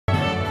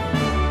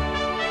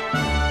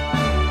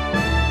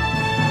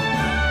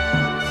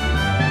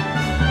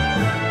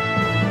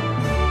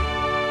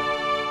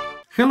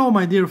Hello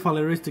my dear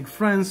Phaleristic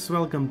friends,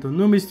 welcome to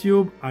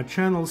NumisTube, a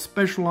channel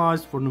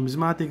specialized for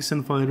numismatics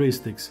and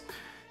Phaleristics.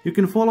 You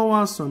can follow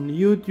us on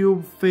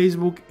YouTube,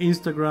 Facebook,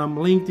 Instagram,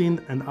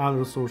 LinkedIn and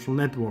other social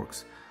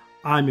networks.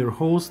 I'm your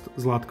host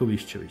Zlatko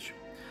Viščević.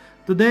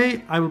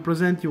 Today I will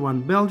present you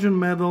one Belgian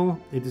medal.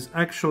 It is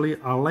actually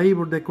a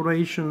Labour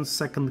Decoration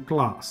second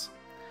class.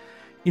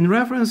 In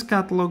reference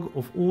catalogue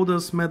of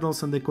oldest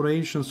medals and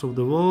decorations of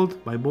the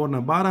world by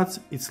Borna Barac,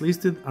 it's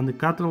listed under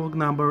catalogue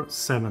number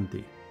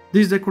 70.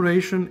 This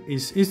decoration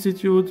is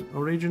instituted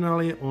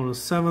originally on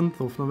 7th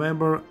of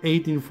November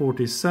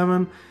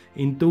 1847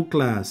 in two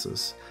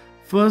classes.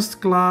 First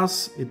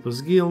class it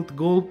was gilt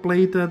gold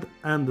plated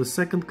and the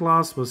second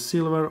class was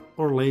silver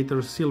or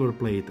later silver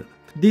plated.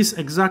 This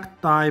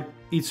exact type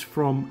is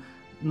from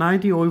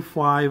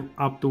 1905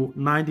 up to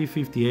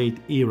 1958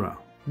 era.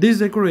 This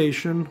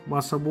decoration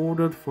was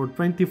awarded for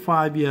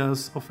 25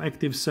 years of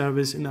active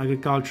service in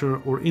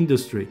agriculture or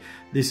industry.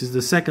 This is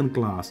the second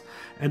class.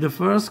 And the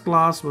first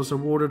class was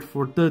awarded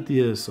for 30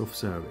 years of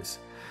service.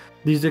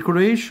 This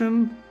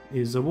decoration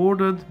is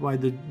awarded by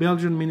the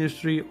Belgian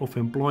Ministry of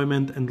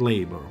Employment and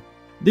Labour.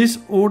 This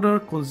order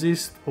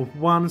consists of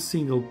one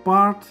single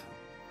part,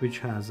 which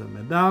has a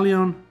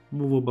medallion,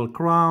 movable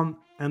crown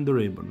and the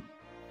ribbon.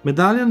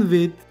 Medallion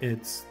width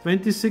is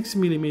 26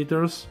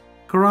 mm,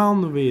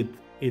 crown width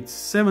it's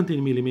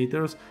 17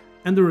 mm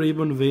and the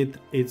ribbon width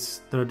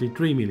is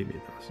 33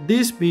 mm.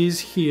 This piece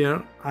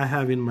here I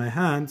have in my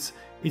hands,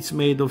 it's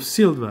made of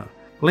silver.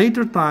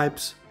 Later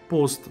types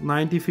post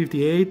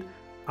 1958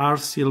 are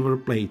silver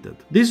plated.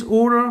 This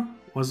order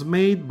was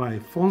made by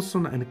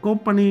Fonson and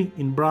Company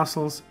in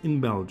Brussels in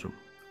Belgium.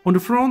 On the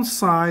front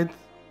side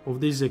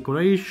of this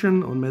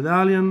decoration on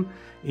medallion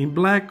in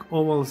black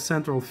oval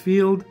central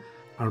field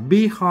are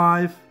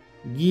beehive,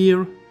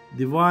 gear,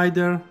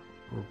 divider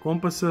or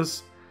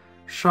compasses,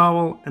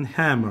 shovel and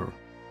hammer.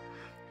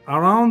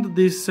 Around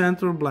this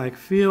center black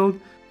field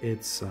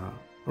it's a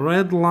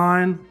red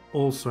line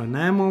also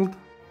enameled.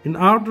 In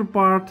outer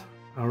part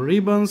are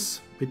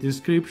ribbons with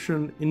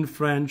inscription in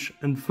French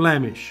and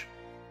Flemish.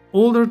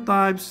 Older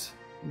types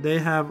they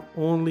have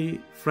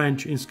only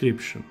French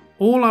inscription.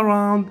 All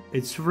around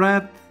it's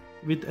red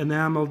with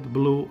enameled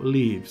blue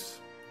leaves.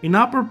 In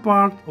upper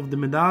part of the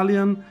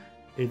medallion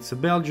it's a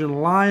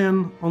Belgian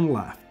lion on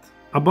left.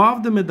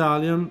 Above the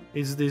medallion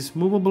is this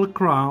movable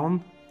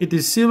crown. It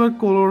is silver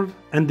colored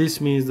and this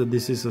means that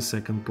this is a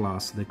second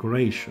class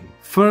decoration.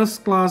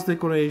 First class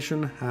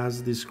decoration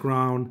has this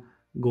crown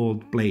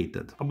gold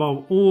plated.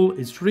 Above all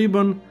its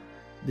ribbon.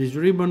 This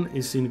ribbon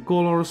is in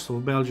colors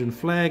of Belgian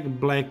flag,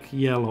 black,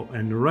 yellow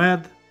and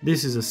red.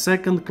 This is a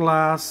second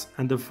class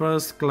and the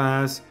first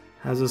class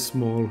has a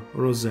small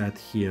rosette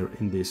here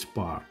in this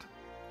part.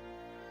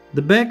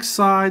 The back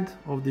side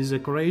of this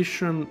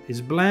decoration is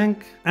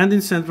blank and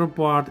in central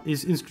part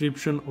is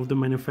inscription of the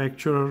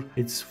manufacturer,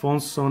 it's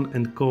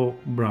Fonson & Co.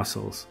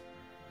 Brussels.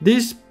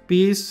 This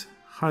piece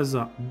has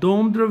a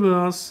domed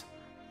reverse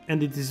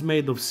and it is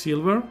made of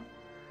silver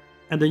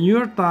and the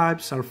newer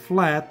types are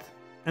flat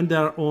and they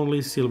are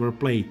only silver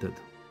plated.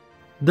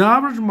 The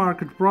average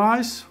market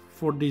price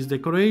for this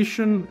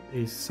decoration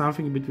is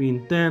something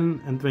between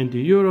 10 and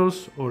 20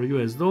 euros or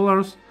US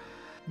dollars.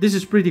 This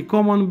is pretty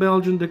common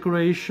Belgian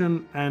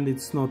decoration and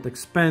it's not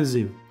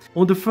expensive.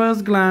 On the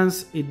first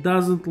glance it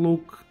doesn't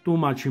look too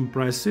much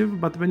impressive,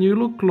 but when you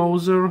look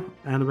closer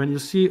and when you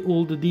see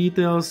all the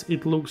details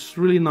it looks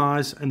really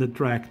nice and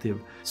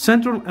attractive.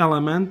 Central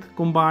element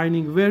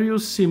combining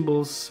various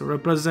symbols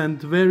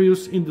represent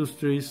various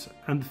industries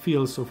and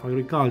fields of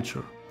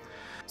agriculture.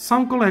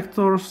 Some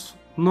collectors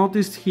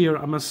noticed here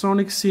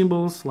Masonic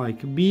symbols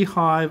like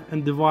beehive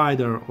and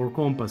divider or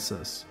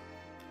compasses.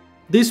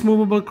 This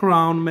movable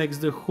crown makes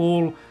the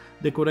whole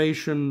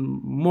decoration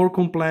more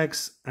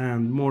complex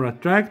and more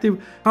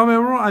attractive.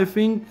 However, I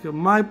think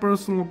my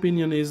personal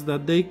opinion is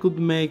that they could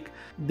make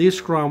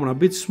this crown a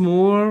bit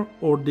smaller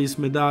or this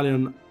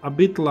medallion a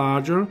bit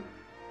larger,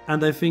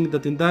 and I think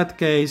that in that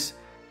case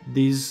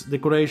this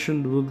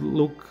decoration would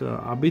look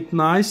a bit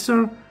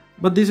nicer,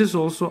 but this is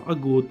also a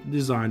good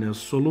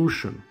designer's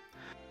solution.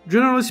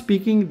 Generally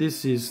speaking,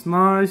 this is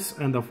nice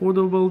and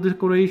affordable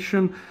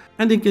decoration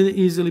and it can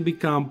easily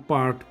become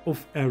part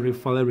of every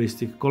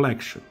Phaleristic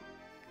collection.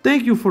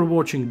 Thank you for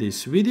watching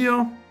this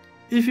video.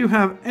 If you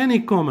have any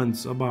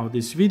comments about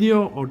this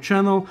video or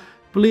channel,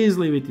 please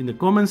leave it in the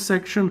comments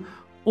section.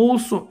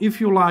 Also,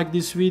 if you like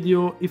this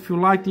video, if you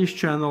like this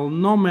channel,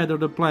 no matter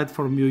the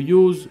platform you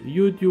use,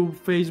 YouTube,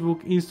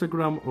 Facebook,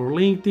 Instagram or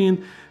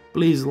LinkedIn,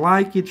 please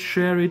like it,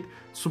 share it,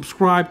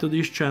 subscribe to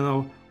this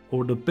channel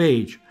or the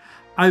page.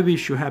 I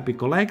wish you happy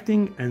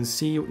collecting and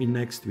see you in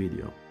next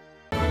video.